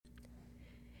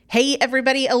Hey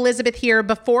everybody, Elizabeth here.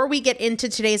 Before we get into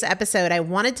today's episode, I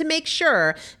wanted to make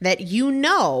sure that you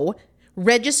know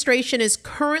registration is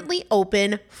currently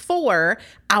open for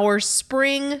our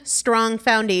Spring Strong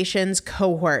Foundations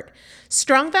cohort.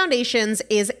 Strong Foundations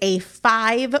is a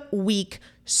 5-week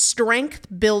strength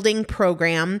building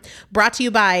program brought to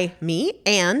you by me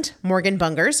and Morgan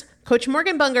Bungers. Coach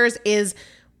Morgan Bungers is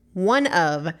one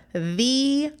of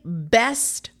the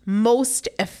best, most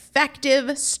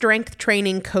effective strength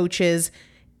training coaches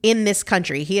in this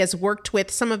country. He has worked with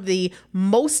some of the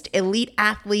most elite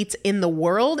athletes in the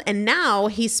world, and now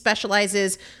he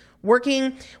specializes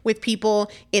working with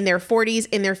people in their 40s,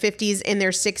 in their 50s, in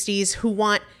their 60s who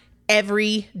want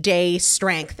everyday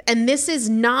strength. And this is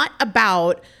not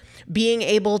about being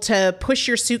able to push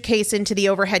your suitcase into the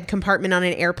overhead compartment on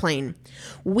an airplane.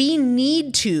 We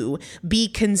need to be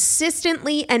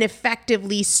consistently and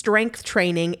effectively strength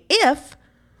training if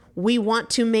we want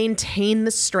to maintain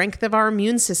the strength of our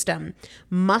immune system.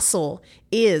 Muscle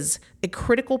is a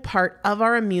critical part of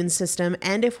our immune system,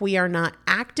 and if we are not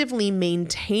actively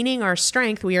maintaining our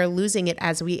strength, we are losing it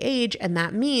as we age, and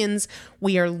that means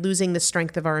we are losing the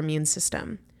strength of our immune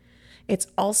system. It's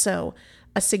also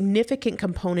a significant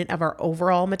component of our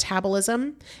overall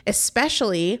metabolism,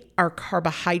 especially our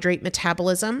carbohydrate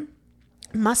metabolism.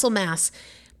 Muscle mass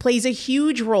plays a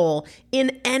huge role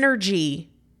in energy,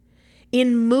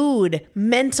 in mood,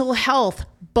 mental health,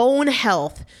 bone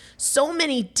health, so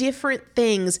many different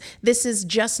things. This is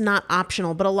just not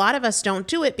optional, but a lot of us don't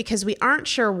do it because we aren't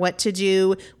sure what to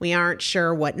do. We aren't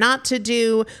sure what not to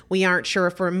do. We aren't sure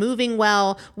if we're moving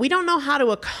well. We don't know how to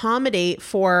accommodate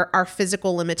for our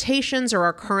physical limitations or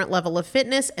our current level of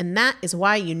fitness, and that is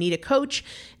why you need a coach,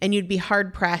 and you'd be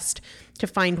hard-pressed to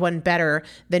find one better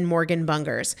than Morgan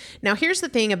Bungers. Now, here's the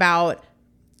thing about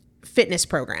fitness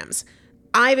programs.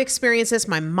 I've experienced this.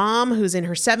 My mom, who's in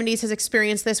her 70s, has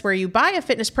experienced this, where you buy a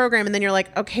fitness program and then you're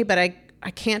like, okay, but I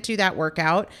can't do that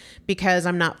workout because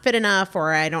I'm not fit enough,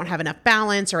 or I don't have enough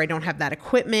balance, or I don't have that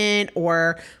equipment,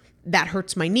 or that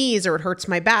hurts my knees, or it hurts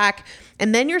my back.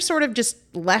 And then you're sort of just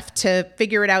left to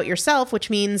figure it out yourself, which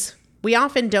means we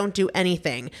often don't do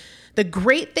anything. The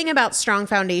great thing about Strong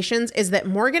Foundations is that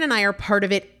Morgan and I are part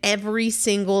of it every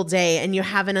single day, and you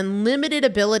have an unlimited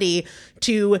ability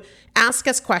to ask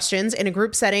us questions in a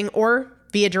group setting or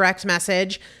via direct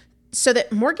message so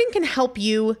that Morgan can help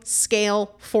you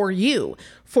scale for you,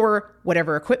 for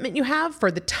whatever equipment you have, for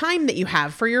the time that you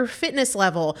have, for your fitness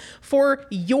level, for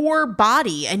your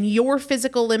body and your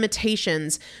physical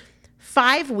limitations.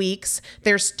 5 weeks,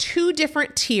 there's 2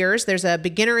 different tiers. There's a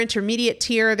beginner intermediate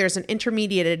tier. There's an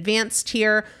intermediate advanced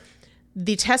tier.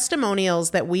 The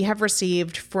testimonials that we have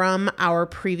received from our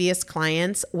previous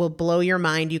clients will blow your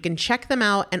mind. You can check them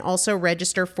out and also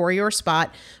register for your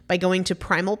spot by going to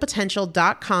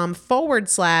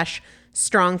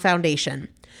primalpotential.com/strong foundation.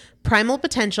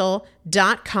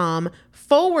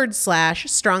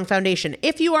 primalpotential.com/strong foundation.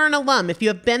 If you are an alum, if you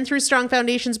have been through Strong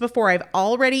Foundations before, I've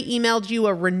already emailed you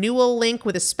a renewal link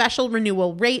with a special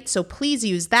renewal rate, so please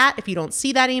use that. If you don't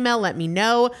see that email, let me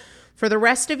know. For the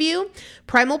rest of you,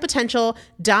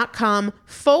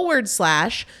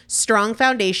 primalpotential.com/strong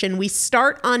foundation. We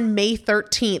start on May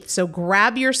 13th, so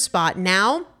grab your spot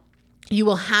now. You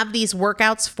will have these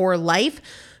workouts for life.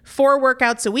 4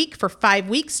 workouts a week for 5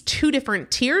 weeks, 2 different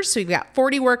tiers. So you've got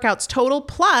 40 workouts total.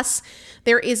 Plus,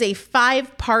 there is a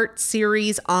 5-part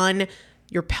series on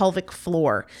your pelvic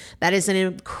floor. That is an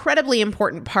incredibly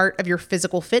important part of your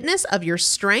physical fitness, of your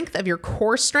strength, of your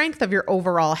core strength, of your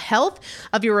overall health,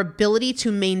 of your ability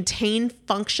to maintain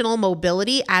functional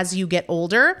mobility as you get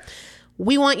older.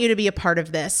 We want you to be a part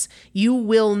of this. You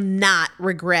will not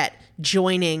regret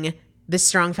joining the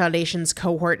Strong Foundations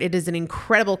cohort. It is an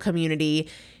incredible community.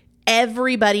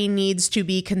 Everybody needs to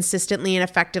be consistently and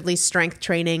effectively strength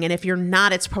training. And if you're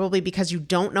not, it's probably because you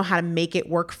don't know how to make it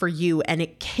work for you. And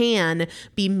it can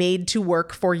be made to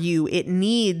work for you. It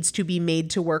needs to be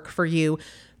made to work for you.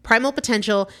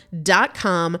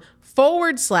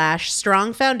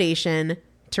 primalpotential.com/strong foundation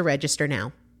to register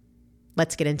now.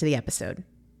 Let's get into the episode.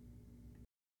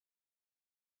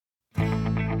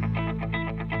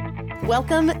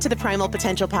 Welcome to the Primal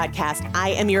Potential Podcast.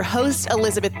 I am your host,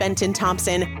 Elizabeth Benton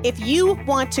Thompson. If you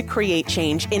want to create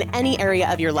change in any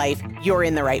area of your life, you're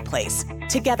in the right place.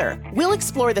 Together, we'll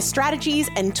explore the strategies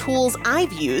and tools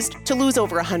I've used to lose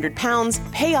over 100 pounds,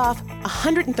 pay off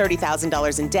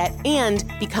 $130,000 in debt, and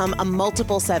become a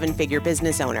multiple seven-figure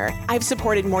business owner. I've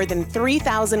supported more than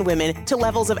 3,000 women to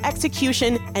levels of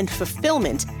execution and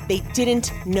fulfillment they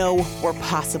didn't know were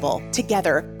possible.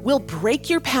 Together, we'll break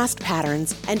your past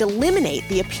patterns and eliminate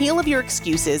the appeal of your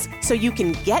excuses so you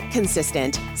can get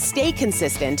consistent, stay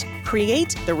consistent,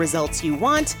 create the results you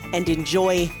want, and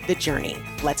enjoy the journey.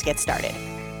 Let's get started.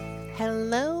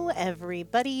 Hello,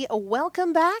 everybody.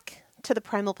 Welcome back to the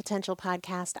Primal Potential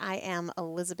Podcast. I am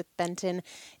Elizabeth Benton.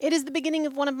 It is the beginning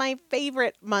of one of my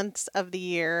favorite months of the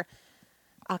year,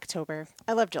 October.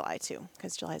 I love July too,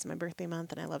 because July is my birthday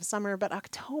month and I love summer, but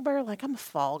October, like, I'm a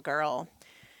fall girl.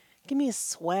 Give me a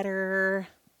sweater,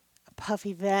 a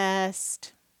puffy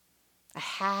vest, a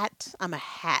hat. I'm a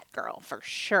hat girl for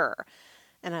sure.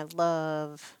 And I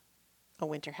love a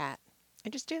winter hat. I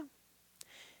just do.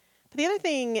 But the other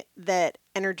thing that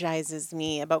energizes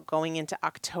me about going into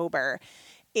October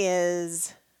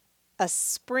is a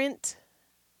sprint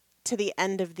to the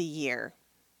end of the year.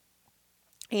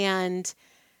 And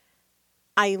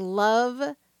I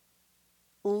love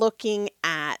looking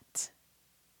at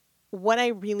what I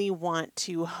really want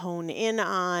to hone in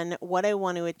on, what I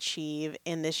want to achieve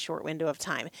in this short window of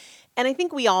time. And I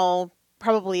think we all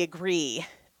probably agree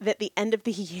that the end of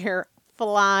the year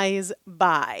flies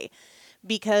by,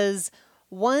 because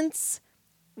once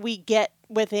we get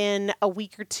within a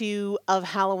week or two of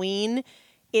Halloween,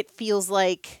 it feels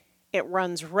like it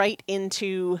runs right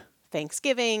into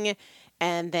Thanksgiving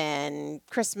and then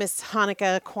Christmas,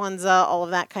 Hanukkah, Kwanzaa, all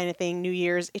of that kind of thing, New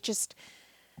Year's. It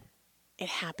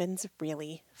happens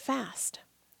really fast.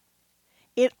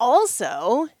 It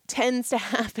also tends to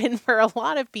happen for a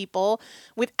lot of people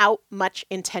without much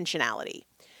intentionality.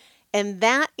 And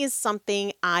that is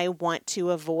something I want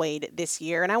to avoid this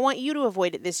year. And I want you to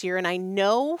avoid it this year. And I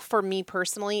know for me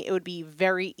personally, it would be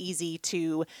very easy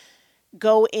to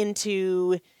go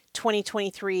into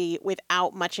 2023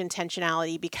 without much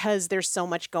intentionality because there's so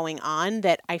much going on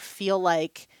that I feel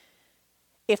like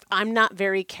if I'm not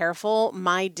very careful,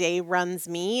 my day runs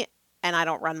me and I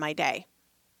don't run my day.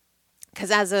 Because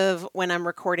as of when I'm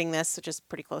recording this, which is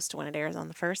pretty close to when it airs on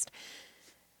the 1st,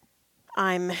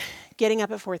 I'm getting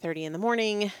up at 4:30 in the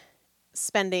morning,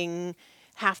 spending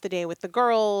half the day with the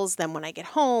girls. Then when I get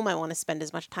home, I want to spend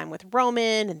as much time with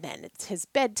Roman, and then it's his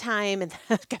bedtime, and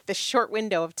I've got this short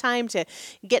window of time to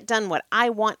get done what I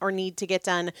want or need to get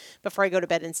done before I go to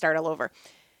bed and start all over.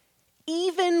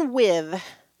 Even with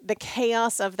the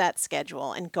chaos of that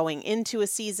schedule and going into a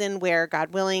season where,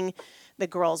 God willing, the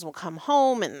girls will come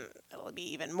home and it'll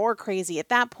be even more crazy at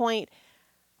that point,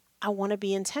 I want to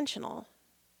be intentional.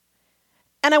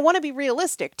 And I want to be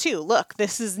realistic too. Look,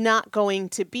 this is not going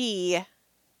to be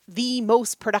the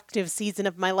most productive season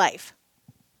of my life.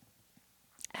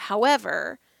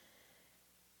 However,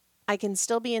 I can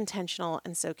still be intentional,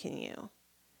 and so can you.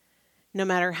 No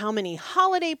matter how many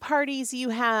holiday parties you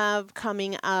have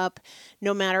coming up,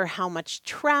 no matter how much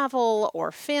travel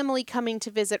or family coming to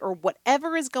visit or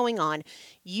whatever is going on,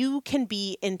 you can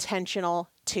be intentional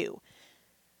too.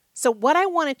 So what I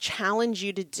want to challenge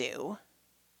you to do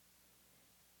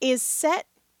is set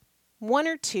 1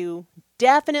 or 2,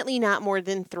 definitely not more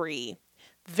than 3,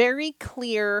 very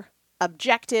clear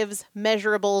objectives,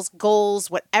 measurables,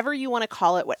 goals, whatever you want to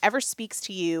call it, whatever speaks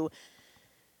to you,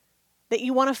 that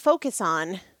you want to focus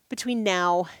on between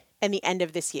now and the end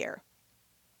of this year.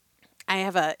 I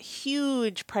have a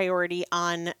huge priority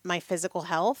on my physical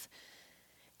health,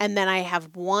 and then I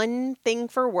have one thing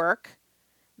for work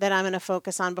that I'm going to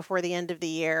focus on before the end of the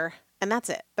year. And that's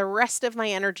it. The rest of my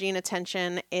energy and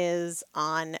attention is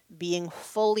on being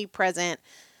fully present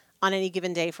on any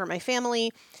given day for my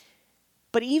family.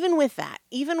 But even with that,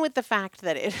 even with the fact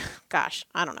that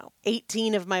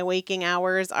 18 of my waking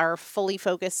hours are fully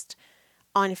focused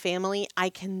on family,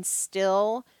 I can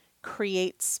still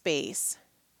create space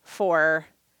for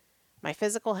my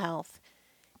physical health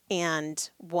and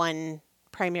one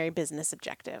primary business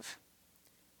objective.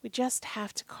 We just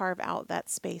have to carve out that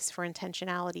space for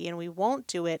intentionality, and we won't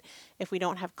do it if we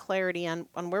don't have clarity on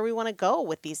where we want to go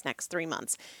with these next 3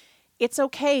 months. It's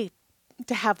okay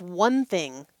to have one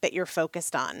thing that you're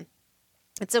focused on.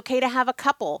 It's okay to have a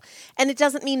couple. And it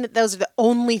doesn't mean that those are the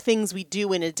only things we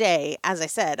do in a day. As I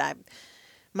said,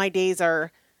 my days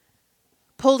are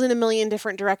pulled in a million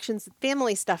different directions with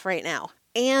family stuff right now.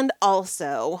 And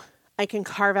also, I can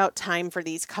carve out time for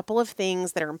these couple of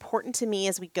things that are important to me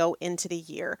as we go into the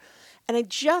year. And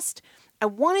I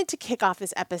wanted to kick off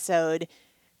this episode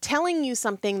telling you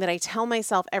something that I tell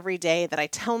myself every day, that I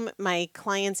tell my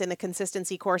clients in the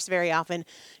consistency course very often.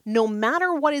 No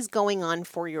matter what is going on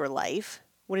for your life,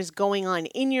 what is going on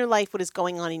in your life, what is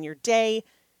going on in your day,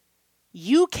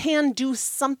 you can do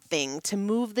something to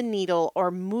move the needle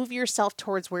or move yourself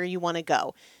towards where you want to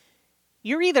go.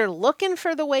 You're either looking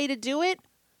for the way to do it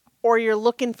or you're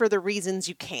looking for the reasons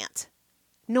you can't.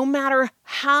 No matter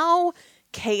how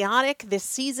chaotic this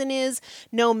season is,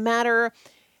 no matter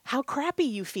how crappy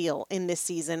you feel in this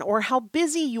season or how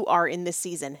busy you are in this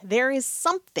season, there is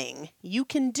something you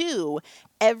can do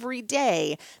every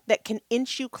day that can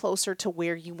inch you closer to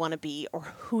where you want to be or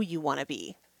who you want to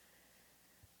be.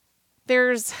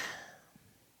 There's,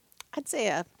 I'd say,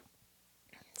 a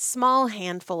small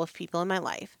handful of people in my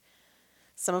life,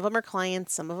 some of them are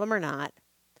clients, some of them are not,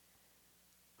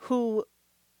 who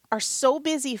are so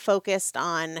busy focused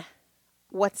on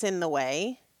what's in the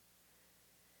way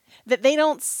that they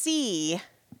don't see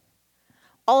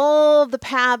all the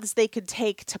paths they could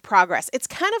take to progress. It's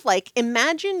kind of like,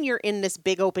 imagine you're in this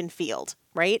big open field,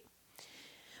 right?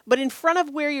 But in front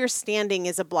of where you're standing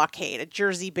is a blockade, a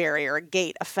Jersey barrier, a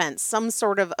gate, a fence, some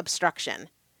sort of obstruction.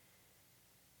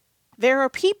 There are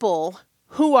people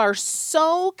who are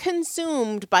so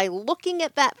consumed by looking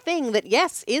at that thing that,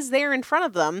 yes, is there in front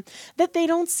of them, that they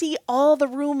don't see all the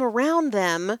room around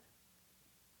them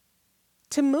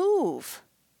to move.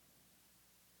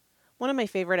 One of my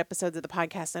favorite episodes of the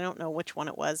podcast, I don't know which one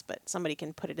it was, but somebody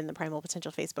can put it in the Primal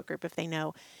Potential Facebook group if they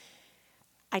know.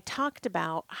 I talked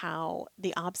about how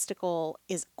the obstacle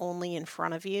is only in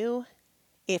front of you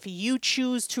if you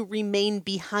choose to remain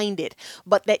behind it,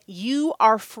 but that you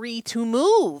are free to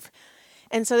move.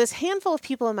 And so this handful of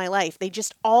people in my life, they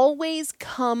just always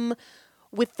come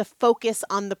with the focus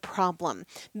on the problem.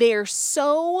 They're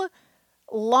so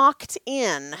locked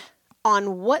in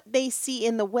on what they see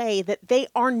in the way that they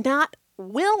are not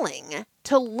willing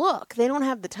to look. They don't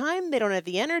have the time, they don't have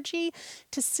the energy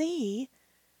to see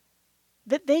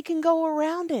that they can go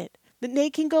around it, that they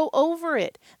can go over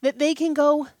it, that they can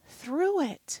go through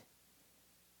it.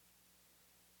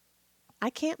 I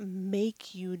can't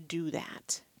make you do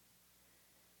that.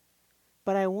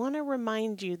 But I want to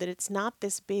remind you that it's not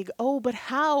this big, oh, but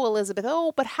how,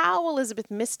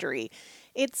 Elizabeth mystery.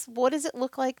 It's, what does it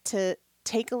look like to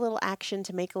take a little action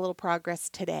to make a little progress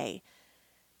today?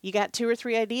 You got 2 or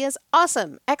 3 ideas?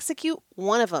 Awesome. Execute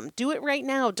one of them. Do it right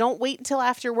now. Don't wait until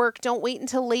after work. Don't wait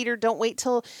until later. Don't wait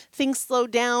till things slow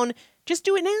down. Just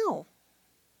do it now.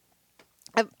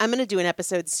 I'm going to do an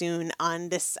episode soon on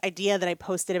this idea that I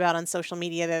posted about on social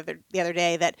media the other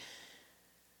day, that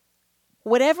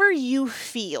whatever you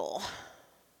feel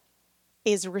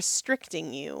is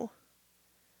restricting you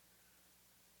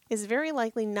is very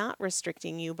likely not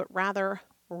restricting you, but rather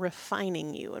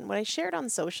refining you. And what I shared on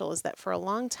social is that for a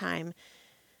long time,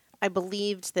 I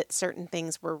believed that certain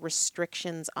things were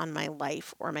restrictions on my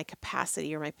life or my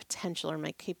capacity or my potential or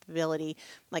my capability,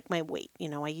 like my weight. You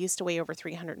know, I used to weigh over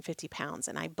 350 pounds,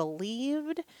 and I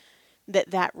believed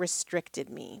that that restricted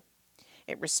me.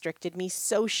 It restricted me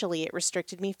socially. It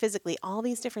restricted me physically, all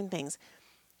these different things.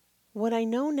 What I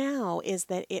know now is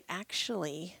that it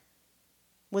actually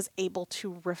was able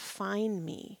to refine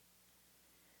me.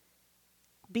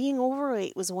 Being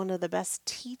overweight was one of the best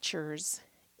teachers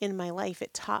in my life.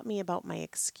 It taught me about my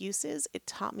excuses. It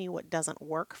taught me what doesn't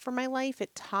work for my life.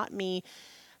 It taught me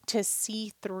to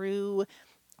see through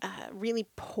really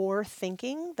poor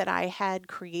thinking that I had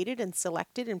created and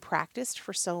selected and practiced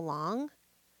for so long.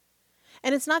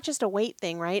 And it's not just a weight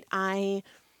thing, right? I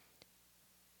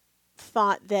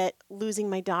thought that losing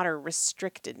my daughter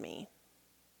restricted me.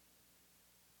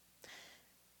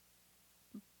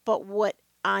 But what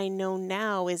I know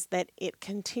now is that it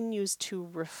continues to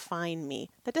refine me.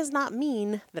 That does not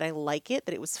mean that I like it,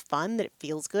 that it was fun, that it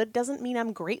feels good. It doesn't mean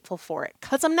I'm grateful for it,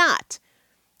 because I'm not.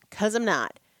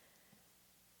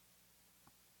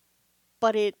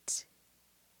 But it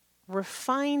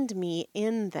refined me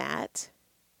in that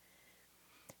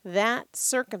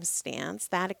circumstance,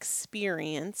 that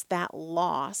experience, that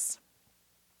loss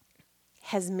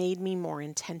has made me more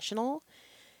intentional.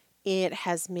 It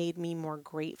has made me more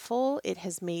grateful. It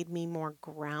has made me more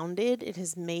grounded. It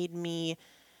has made me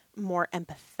more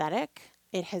empathetic.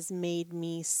 It has made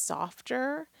me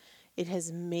softer. It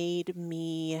has made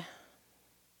me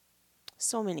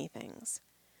so many things.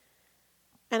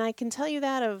 And I can tell you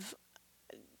that of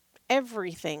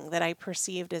everything that I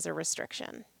perceived as a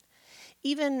restriction.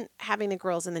 Even having the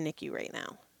girls in the NICU right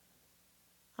now.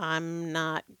 I'm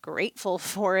not grateful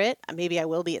for it. Maybe I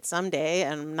will be it someday.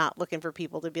 And I'm not looking for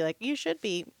people to be like, you should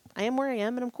be. I am where I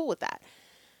am and I'm cool with that.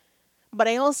 But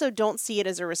I also don't see it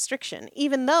as a restriction,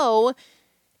 even though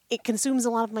it consumes a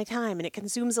lot of my time and it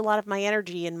consumes a lot of my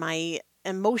energy and my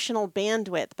emotional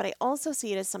bandwidth, but I also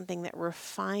see it as something that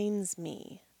refines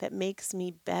me, that makes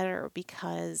me better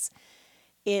because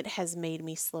it has made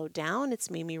me slow down.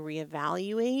 It's made me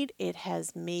reevaluate. It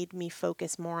has made me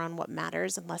focus more on what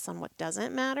matters and less on what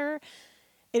doesn't matter.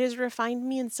 It has refined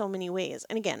me in so many ways.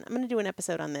 And again, I'm going to do an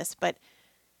episode on this, but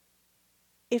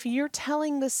if you're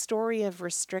telling the story of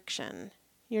restriction,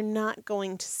 you're not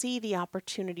going to see the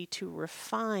opportunity to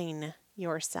refine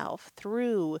yourself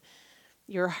through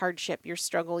your hardship, your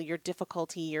struggle, your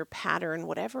difficulty, your pattern,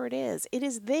 whatever it is. It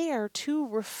is there to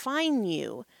refine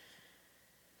you.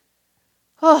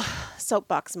 Oh,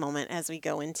 soapbox moment as we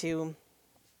go into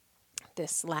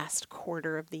this last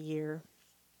quarter of the year.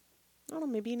 I don't know,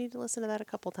 maybe you need to listen to that a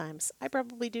couple times. I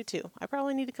probably do too. I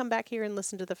probably need to come back here and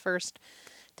listen to the first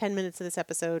 10 minutes of this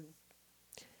episode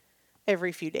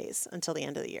every few days until the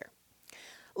end of the year.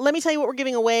 Let me tell you what we're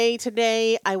giving away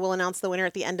today. I will announce the winner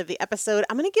at the end of the episode.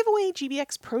 I'm going to give away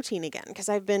GBX protein again because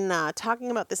I've been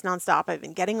talking about this nonstop. I've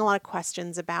been getting a lot of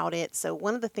questions about it. So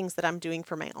one of the things that I'm doing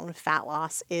for my own fat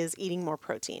loss is eating more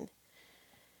protein.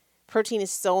 Protein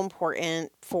is so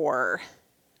important for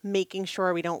making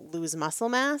sure we don't lose muscle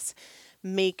mass,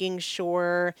 making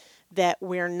sure that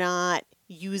we're not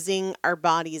using our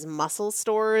body's muscle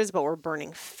stores, but we're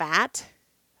burning fat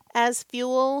as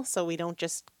fuel so we don't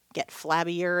just get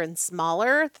flabbier and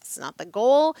smaller. That's not the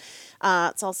goal.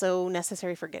 It's also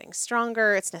necessary for getting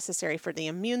stronger. It's necessary for the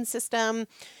immune system.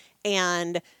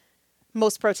 And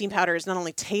most protein powders not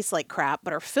only taste like crap,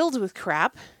 but are filled with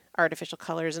crap, artificial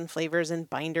colors and flavors and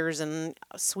binders and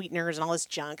sweeteners and all this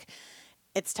junk.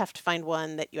 It's tough to find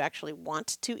one that you actually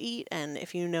want to eat. And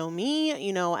if you know me,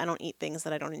 you know I don't eat things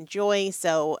that I don't enjoy.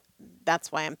 So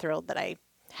that's why I'm thrilled that I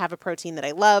have a protein that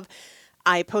I love.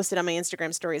 I posted on my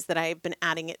Instagram stories that I've been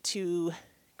adding it to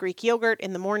Greek yogurt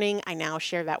in the morning. I now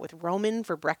share that with Roman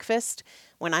for breakfast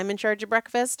when I'm in charge of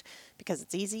breakfast because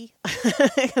it's easy,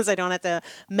 because I don't have to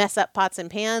mess up pots and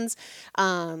pans.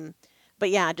 But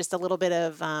yeah, just a little bit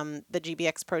of the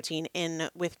GBX protein in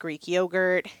with Greek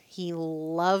yogurt. He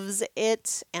loves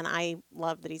it, and I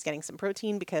love that he's getting some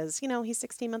protein because, you know, he's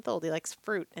 16-month old. He likes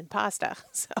fruit and pasta,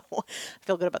 so I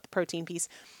feel good about the protein piece.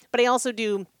 But I also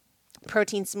do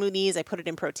protein smoothies. I put it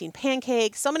in protein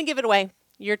pancakes. So I'm going to give it away.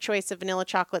 Your choice of vanilla,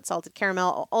 chocolate, salted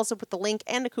caramel. I'll also put the link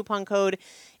and a coupon code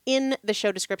in the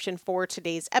show description for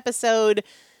today's episode.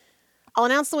 I'll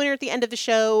announce the winner at the end of the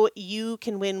show. You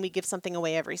can win. We give something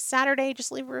away every Saturday.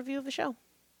 Just leave a review of the show.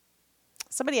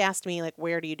 Somebody asked me, like,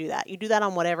 where do you do that? You do that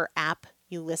on whatever app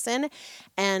you listen.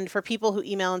 And for people who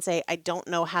email and say, I don't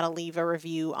know how to leave a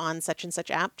review on such and such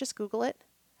app, just Google it.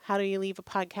 How do you leave a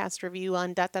podcast review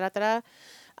on da-da-da-da-da?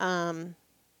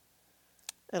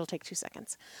 It'll take 2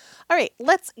 seconds. All right,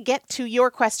 let's get to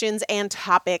your questions and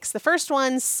topics. The first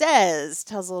one tells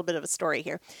a little bit of a story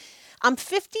here. I'm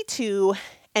 52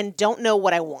 and don't know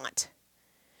what I want.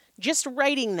 Just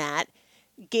writing that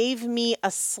gave me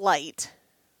a slight.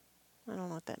 I don't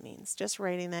know what that means. Just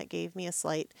writing that gave me a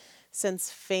slight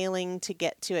since failing to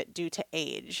get to it due to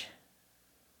age.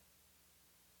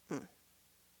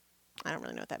 I don't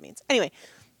really know what that means. Anyway,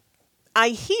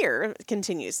 it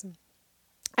continues.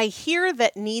 I hear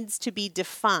that needs to be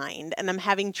defined, and I'm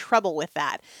having trouble with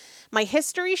that. My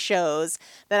history shows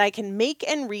that I can make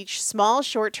and reach small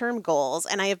short-term goals,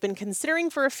 and I have been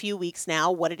considering for a few weeks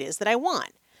now what it is that I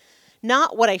want.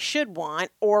 Not what I should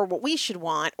want, or what we should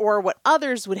want, or what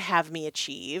others would have me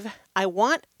achieve. I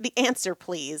want the answer,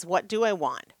 please. What do I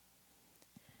want?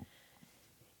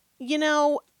 You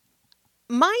know,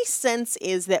 my sense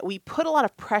is that we put a lot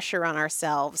of pressure on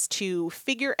ourselves to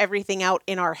figure everything out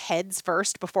in our heads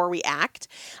first before we act.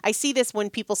 I see this when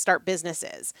people start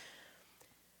businesses.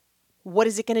 What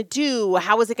is it going to do?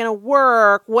 How is it going to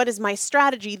work? What is my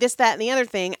strategy? This, that, and the other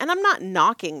thing. And I'm not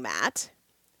knocking that.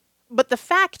 But the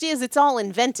fact is it's all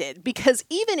invented, because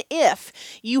even if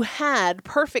you had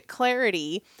perfect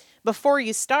clarity before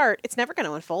you start, it's never going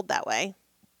to unfold that way.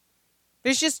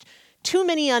 There's just too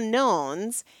many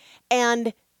unknowns.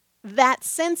 And that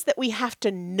sense that we have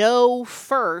to know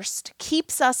first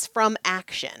keeps us from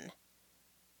action.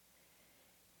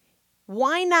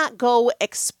 Why not go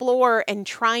explore and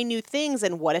try new things?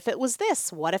 And what if it was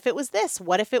this? What if it was this?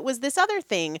 What if it was this other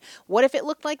thing? What if it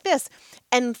looked like this?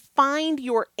 And find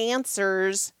your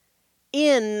answers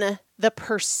in the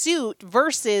pursuit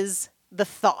versus the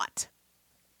thought.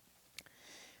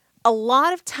 A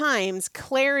lot of times,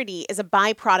 clarity is a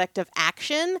byproduct of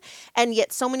action, and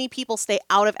yet so many people stay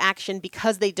out of action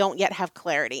because they don't yet have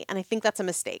clarity. And I think that's a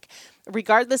mistake.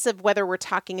 Regardless of whether we're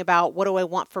talking about what do I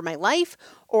want for my life,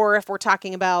 or if we're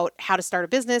talking about how to start a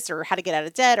business or how to get out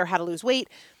of debt or how to lose weight,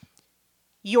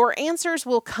 Your answers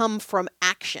will come from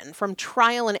action, from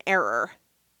trial and error.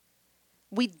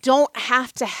 We don't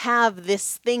have to have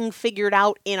this thing figured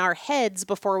out in our heads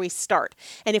before we start.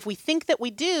 And if we think that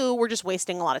we do, we're just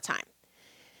wasting a lot of time.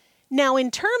 Now,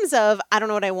 in terms of, I don't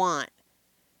know what I want,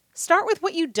 start with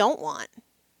what you don't want.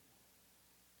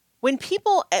 When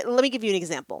people, let me give you an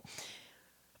example.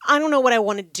 I don't know what I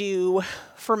want to do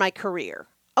for my career.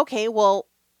 Okay, well,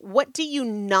 what do you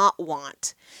not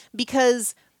want?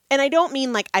 Because, and I don't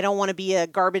mean like I don't want to be a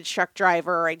garbage truck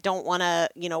driver, or I don't want to,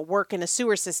 work in a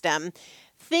sewer system.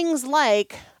 Things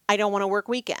like I don't want to work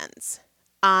weekends.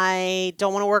 I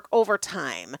don't want to work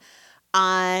overtime.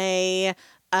 I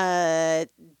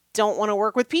don't want to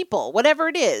work with people. Whatever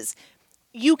it is,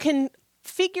 you can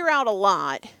figure out a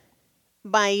lot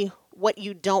by what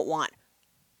you don't want.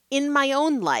 In my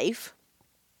own life,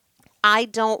 I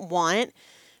don't want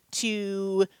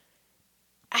to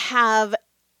have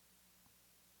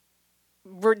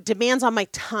demands on my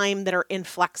time that are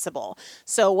inflexible.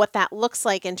 So what that looks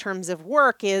like in terms of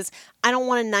work is I don't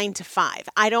want a 9 to 5.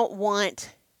 I don't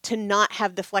want to not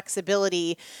have the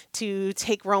flexibility to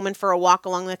take Roman for a walk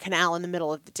along the canal in the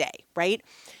middle of the day, right?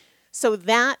 So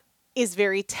that is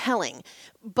very telling.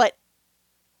 But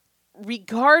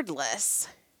regardless,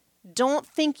 don't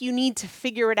think you need to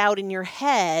figure it out in your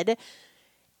head.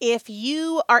 If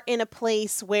you are in a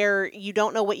place where you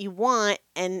don't know what you want,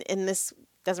 and this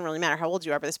doesn't really matter how old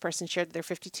you are, but this person shared that they're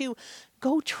 52,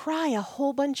 go try a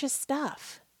whole bunch of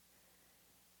stuff.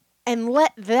 And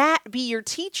let that be your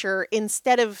teacher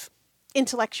instead of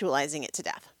intellectualizing it to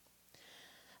death.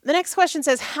 The next question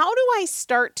says, how do I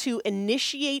start to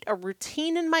initiate a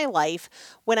routine in my life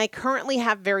when I currently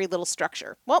have very little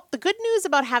structure? Well, the good news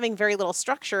about having very little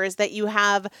structure is that you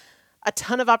have a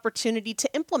ton of opportunity to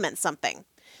implement something.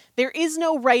 There is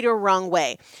no right or wrong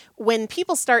way. When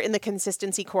people start in the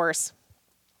consistency course,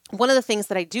 one of the things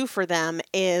that I do for them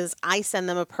is I send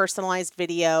them a personalized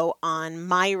video on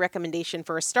my recommendation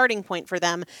for a starting point for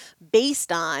them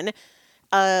based on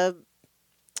a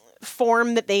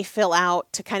form that they fill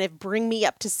out to kind of bring me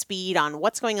up to speed on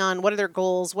what's going on, what are their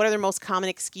goals, what are their most common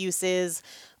excuses,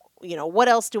 what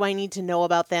else do I need to know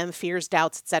about them, fears,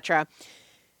 doubts, etc.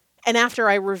 And after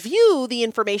I review the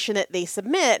information that they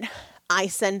submit, I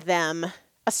send them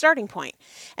a starting point.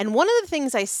 And one of the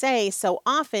things I say so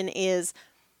often is,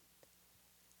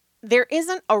 there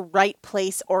isn't a right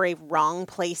place or a wrong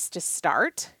place to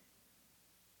start.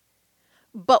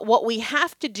 But what we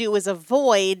have to do is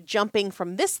avoid jumping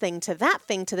from this thing to that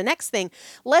thing to the next thing.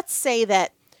 Let's say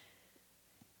that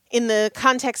in the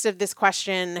context of this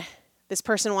question, this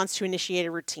person wants to initiate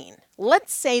a routine.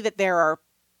 Let's say that there are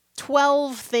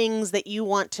 12 things that you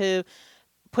want to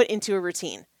put into a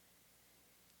routine.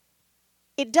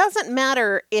 It doesn't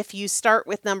matter if you start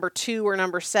with number 2 or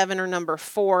number 7 or number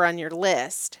 4 on your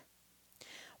list.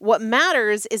 What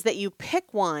matters is that you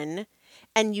pick one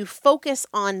and you focus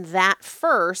on that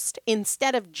first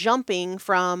instead of jumping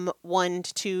from 1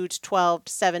 to 2 to 12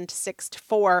 to 7 to 6 to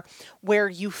 4, where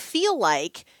you feel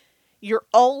like you're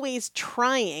always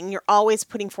trying, you're always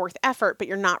putting forth effort, but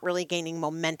you're not really gaining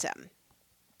momentum.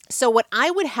 So what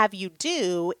I would have you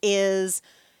do is,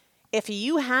 if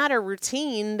you had a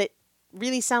routine that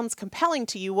really sounds compelling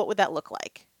to you, what would that look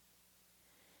like?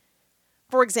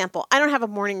 For example, I don't have a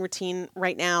morning routine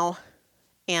right now,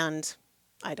 and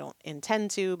I don't intend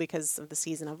to because of the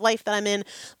season of life that I'm in.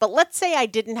 But let's say I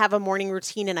didn't have a morning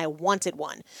routine and I wanted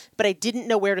one, but I didn't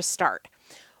know where to start.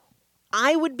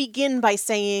 I would begin by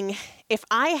saying, if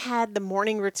I had the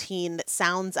morning routine that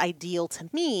sounds ideal to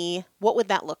me, what would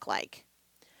that look like?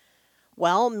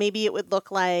 Well, maybe it would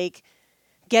look like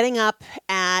getting up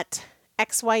at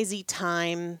XYZ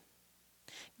time,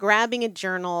 grabbing a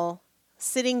journal,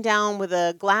 sitting down with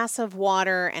a glass of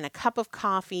water and a cup of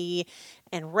coffee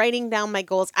and writing down my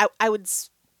goals. I would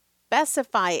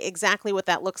specify exactly what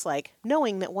that looks like,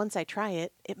 knowing that once I try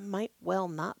it, it might well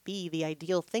not be the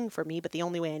ideal thing for me, but the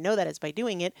only way I know that is by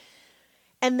doing it.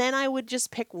 And then I would just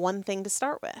pick one thing to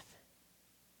start with.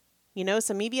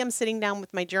 So maybe I'm sitting down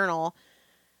with my journal,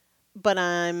 but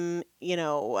I'm,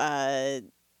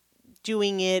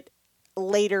 doing it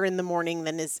later in the morning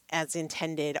than is as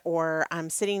intended, or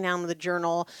I'm sitting down with a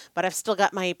journal, but I've still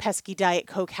got my pesky Diet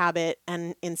Coke habit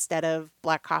and instead of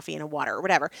black coffee and a water or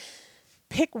whatever.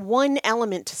 Pick one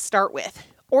element to start with.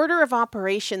 Order of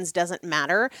operations doesn't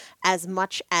matter as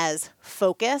much as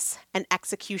focus and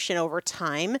execution over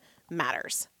time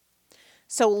matters.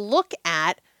 So look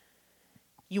at,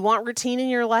 you want routine in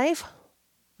your life?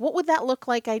 What would that look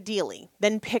like ideally?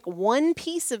 Then pick one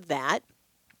piece of that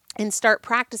and start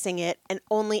practicing it, and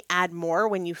only add more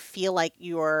when you feel like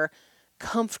you're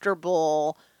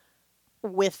comfortable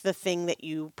with the thing that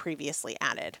you previously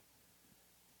added.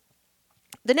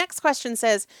 The next question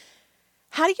says,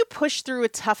 how do you push through a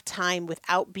tough time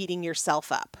without beating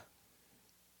yourself up?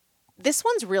 This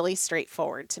one's really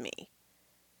straightforward to me.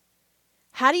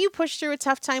 How do you push through a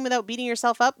tough time without beating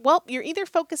yourself up? Well, you're either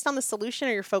focused on the solution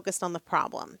or you're focused on the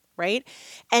problem, right?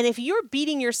 And if you're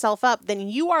beating yourself up, then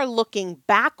you are looking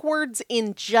backwards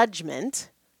in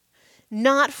judgment,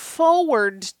 not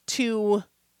forward to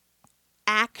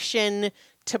action,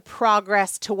 to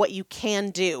progress, to what you can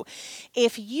do.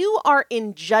 If you are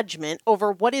in judgment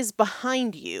over what is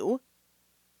behind you,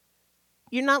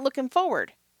 you're not looking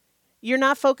forward. You're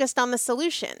not focused on the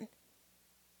solution.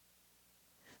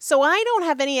 So I don't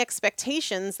have any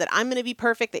expectations that I'm going to be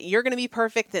perfect, that you're going to be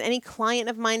perfect, that any client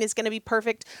of mine is going to be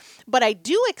perfect, but I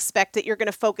do expect that you're going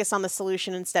to focus on the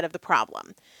solution instead of the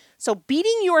problem. So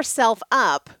beating yourself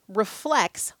up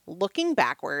reflects looking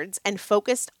backwards and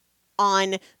focused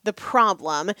on the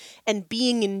problem and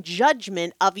being in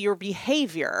judgment of your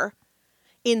behavior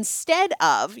instead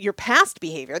of your past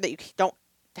behavior that you don't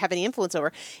have any influence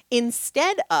over,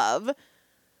 instead of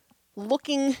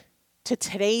looking to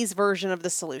today's version of the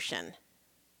solution.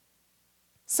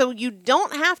 So you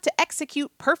don't have to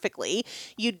execute perfectly.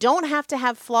 You don't have to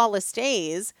have flawless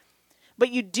days, but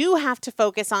you do have to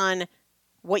focus on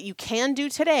what you can do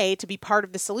today to be part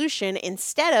of the solution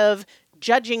instead of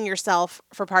judging yourself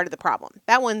for part of the problem.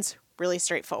 That one's really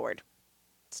straightforward.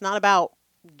 It's not about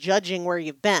judging where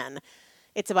you've been.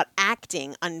 It's about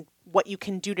acting on what you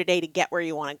can do today to get where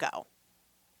you want to go.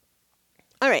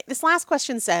 All right, this last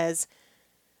question says,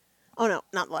 oh no,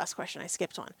 not the last question. I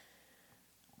skipped one.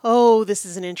 Oh, this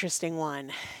is an interesting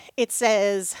one. It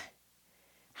says,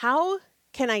 how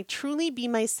can I truly be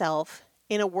myself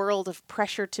in a world of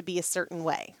pressure to be a certain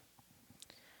way?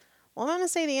 Well, I'm going to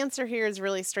say the answer here is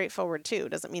really straightforward too.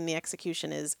 Doesn't mean the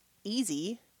execution is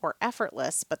easy or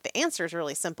effortless, but the answer is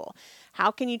really simple.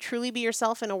 How can you truly be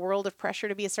yourself in a world of pressure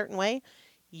to be a certain way?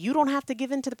 You don't have to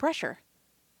give in to the pressure.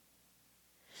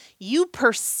 You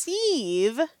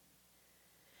perceive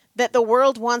that the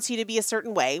world wants you to be a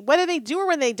certain way. Whether they do or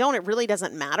whether they don't, it really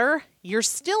doesn't matter. You're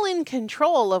still in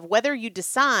control of whether you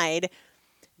decide,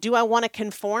 do I want to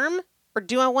conform or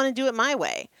do I want to do it my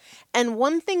way? And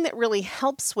one thing that really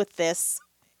helps with this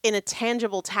in a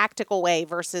tangible, tactical way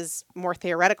versus more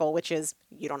theoretical, which is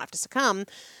you don't have to succumb.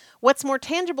 What's more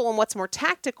tangible and what's more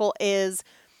tactical is,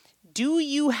 do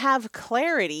you have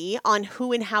clarity on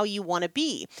who and how you want to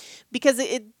be? Because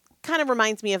it kind of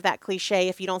reminds me of that cliche,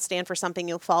 if you don't stand for something,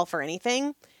 you'll fall for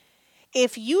anything.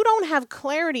 If you don't have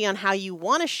clarity on how you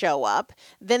want to show up,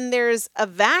 then there's a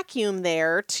vacuum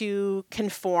there to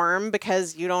conform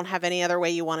because you don't have any other way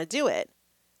you want to do it.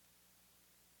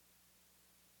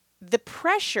 The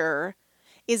pressure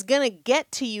is going to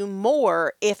get to you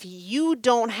more if you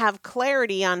don't have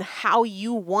clarity on how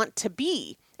you want to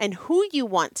be and who you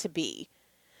want to be.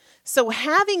 So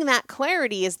having that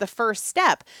clarity is the first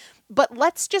step. But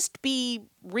let's just be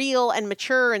real and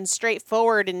mature and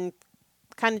straightforward and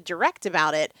kind of direct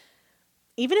about it.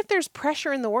 Even if there's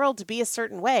pressure in the world to be a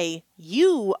certain way,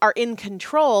 you are in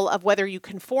control of whether you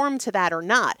conform to that or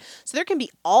not. So there can be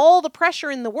all the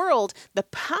pressure in the world. The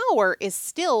power is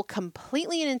still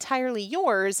completely and entirely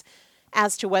yours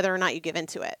as to whether or not you give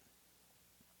into it.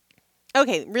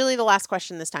 Okay, really the last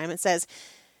question this time. It says,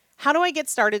 how do I get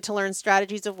started to learn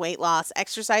strategies of weight loss,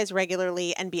 exercise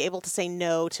regularly, and be able to say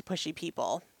no to pushy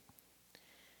people?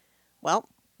 Well,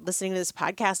 listening to this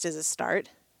podcast is a start.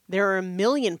 There are a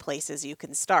million places you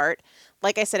can start.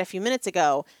 Like I said a few minutes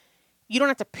ago, you don't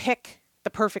have to pick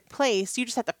the perfect place. You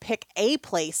just have to pick a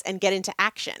place and get into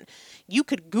action. You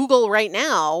could Google right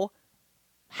now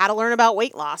how to learn about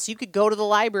weight loss. You could go to the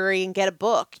library and get a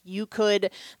book. You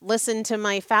could listen to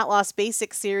my Fat Loss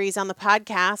Basics series on the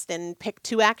podcast and pick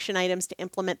 2 action items to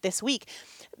implement this week.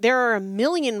 There are a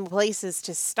million places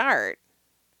to start.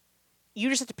 You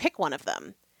just have to pick one of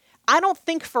them. I don't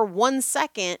think for 1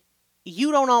 second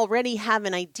you don't already have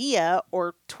an idea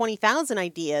or 20,000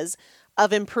 ideas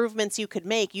of improvements you could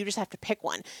make. You just have to pick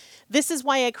one. This is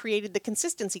why I created the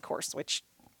consistency course, which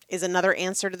is another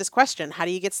answer to this question. How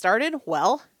do you get started?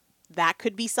 Well, that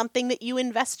could be something that you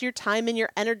invest your time and your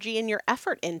energy and your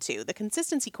effort into, the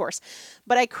consistency course.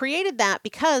 But I created that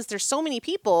because there's so many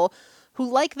people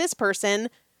who, like this person,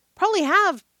 probably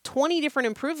have 20 different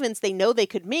improvements they know they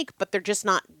could make, but they're just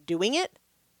not doing it.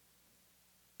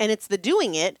 And it's the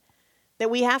doing it that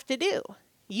we have to do.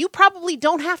 You probably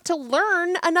don't have to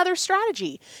learn another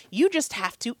strategy. You just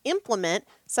have to implement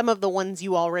some of the ones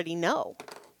you already know.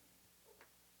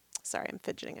 Sorry, I'm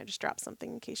fidgeting. I just dropped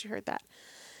something in case you heard that.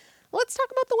 Let's talk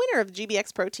about the winner of the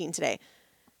GBX protein today.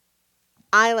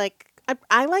 I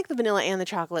I like the vanilla and the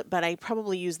chocolate, but I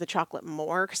probably use the chocolate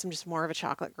more because I'm just more of a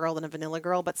chocolate girl than a vanilla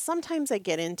girl. But sometimes I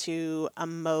get into a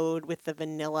mode with the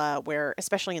vanilla where,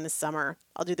 especially in the summer,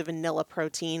 I'll do the vanilla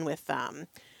protein with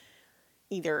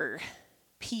either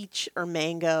peach or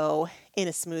mango in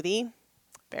a smoothie.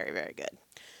 Very, very good.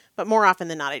 But more often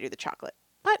than not, I do the chocolate.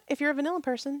 But if you're a vanilla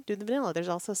person, do the vanilla. There's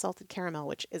also salted caramel,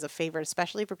 which is a favorite,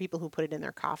 especially for people who put it in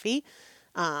their coffee.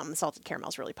 Salted caramel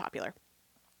is really popular.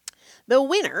 The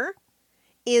winner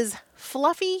is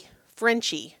Fluffy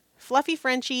Frenchie. Fluffy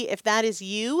Frenchie, if that is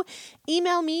you,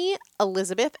 email me,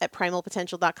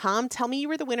 elizabeth@primalpotential.com. Tell me you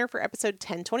were the winner for episode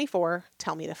 1024.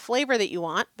 Tell me the flavor that you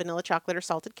want, vanilla, chocolate, or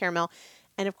salted caramel.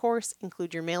 And of course,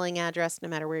 include your mailing address no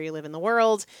matter where you live in the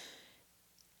world.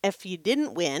 If you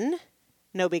didn't win,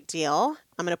 no big deal.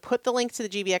 I'm going to put the link to the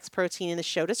GBX protein in the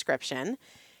show description.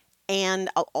 And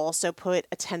I'll also put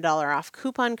a $10 off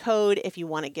coupon code if you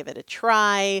want to give it a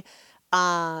try.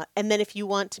 And then if you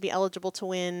want to be eligible to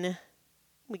win,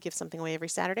 we give something away every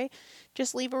Saturday.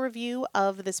 Just leave a review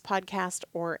of this podcast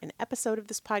or an episode of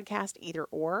this podcast, either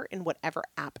or, in whatever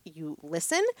app you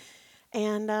listen.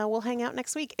 And we'll hang out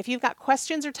next week. If you've got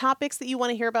questions or topics that you want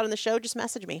to hear about on the show, just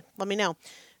message me. Let me know.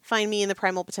 Find me in the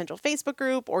Primal Potential Facebook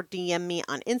group or DM me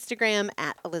on Instagram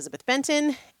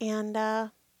 @ElizabethBenton.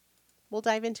 And we'll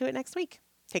dive into it next week.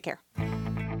 Take care.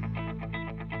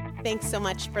 Thanks so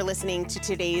much for listening to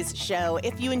today's show.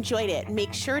 If you enjoyed it,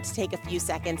 make sure to take a few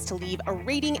seconds to leave a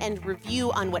rating and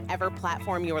review on whatever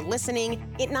platform you're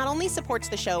listening. It not only supports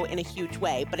the show in a huge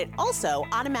way, but it also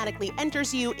automatically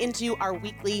enters you into our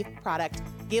weekly product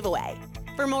giveaway.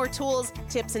 For more tools,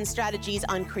 tips, and strategies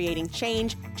on creating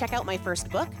change, check out my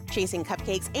first book, Chasing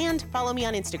Cupcakes, and follow me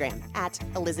on Instagram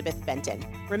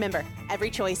 @ElizabethBenton. Remember, every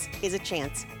choice is a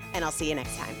chance, and I'll see you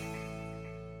next time.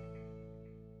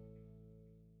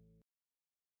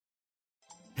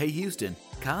 Hey Houston,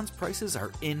 Conn's prices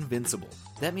are invincible.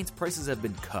 That means prices have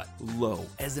been cut low,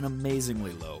 as in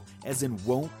amazingly low, as in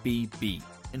won't be beat.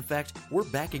 In fact, we're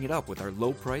backing it up with our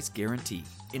low price guarantee.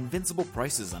 Invincible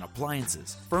prices on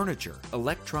appliances, furniture,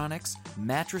 electronics,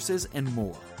 mattresses, and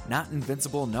more. Not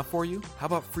invincible enough for you? How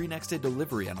about free next day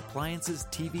delivery on appliances,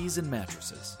 TVs, and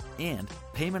mattresses? And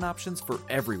payment options for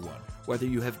everyone, whether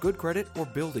you have good credit or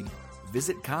building it.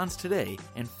 Visit Conn's today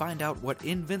and find out what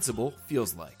invincible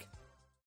feels like.